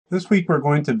This week we're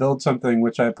going to build something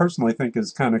which I personally think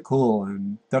is kind of cool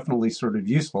and definitely sort of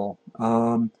useful. So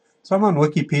I'm on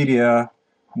Wikipedia,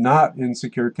 not in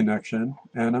secure connection,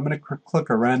 and I'm going to click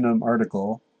a random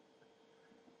article,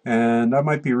 and I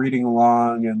might be reading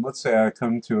along, and let's say I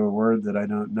come to a word that I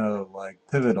don't know, like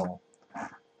pivotal,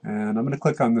 and I'm going to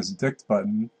click on this Dict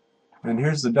button, and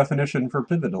here's the definition for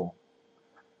pivotal.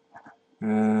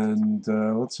 And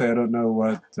let's say I don't know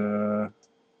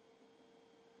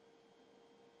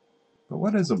but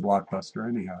what is a blockbuster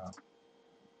anyhow?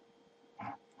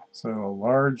 So a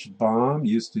large bomb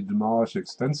used to demolish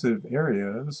extensive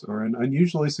areas, or an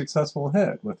unusually successful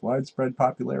hit with widespread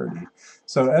popularity.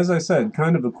 So as I said,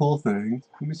 kind of a cool thing.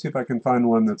 Let me see if I can find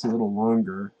one that's a little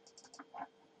longer.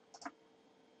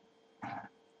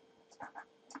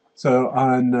 So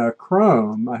on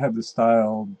Chrome, I have the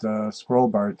styled scroll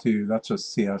bar too. That's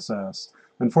just CSS.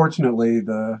 Unfortunately,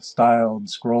 the styled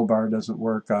scroll bar doesn't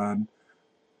work on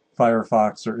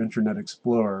Firefox or Internet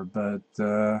Explorer, but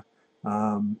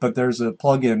there's a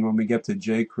plugin when we get to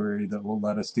jQuery that will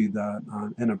let us do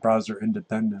that in a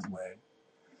browser-independent way.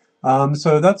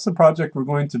 So that's the project we're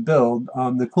going to build.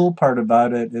 The cool part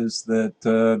about it is that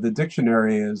the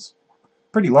dictionary is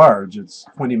pretty large. It's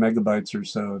 20 megabytes or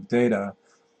so of data.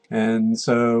 And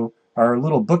so our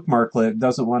little Bookmarklet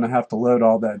doesn't want to have to load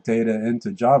all that data into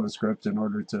JavaScript in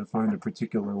order to find a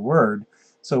particular word.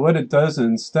 So what it does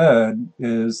instead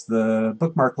is the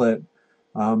Bookmarklet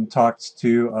talks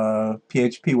to a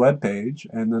PHP web page,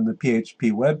 and then the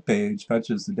PHP web page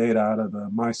fetches the data out of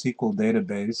the MySQL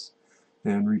database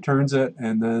and returns it,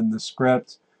 and then the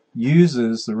script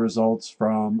uses the results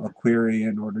from a query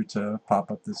in order to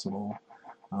pop up this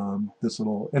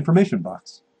little information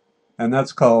box. And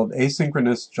that's called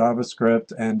asynchronous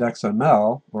JavaScript and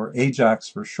XML, or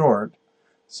AJAX for short.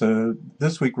 So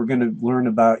this week we're going to learn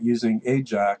about using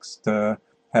AJAX to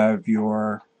have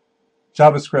your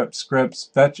JavaScript scripts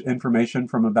fetch information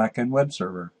from a backend web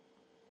server.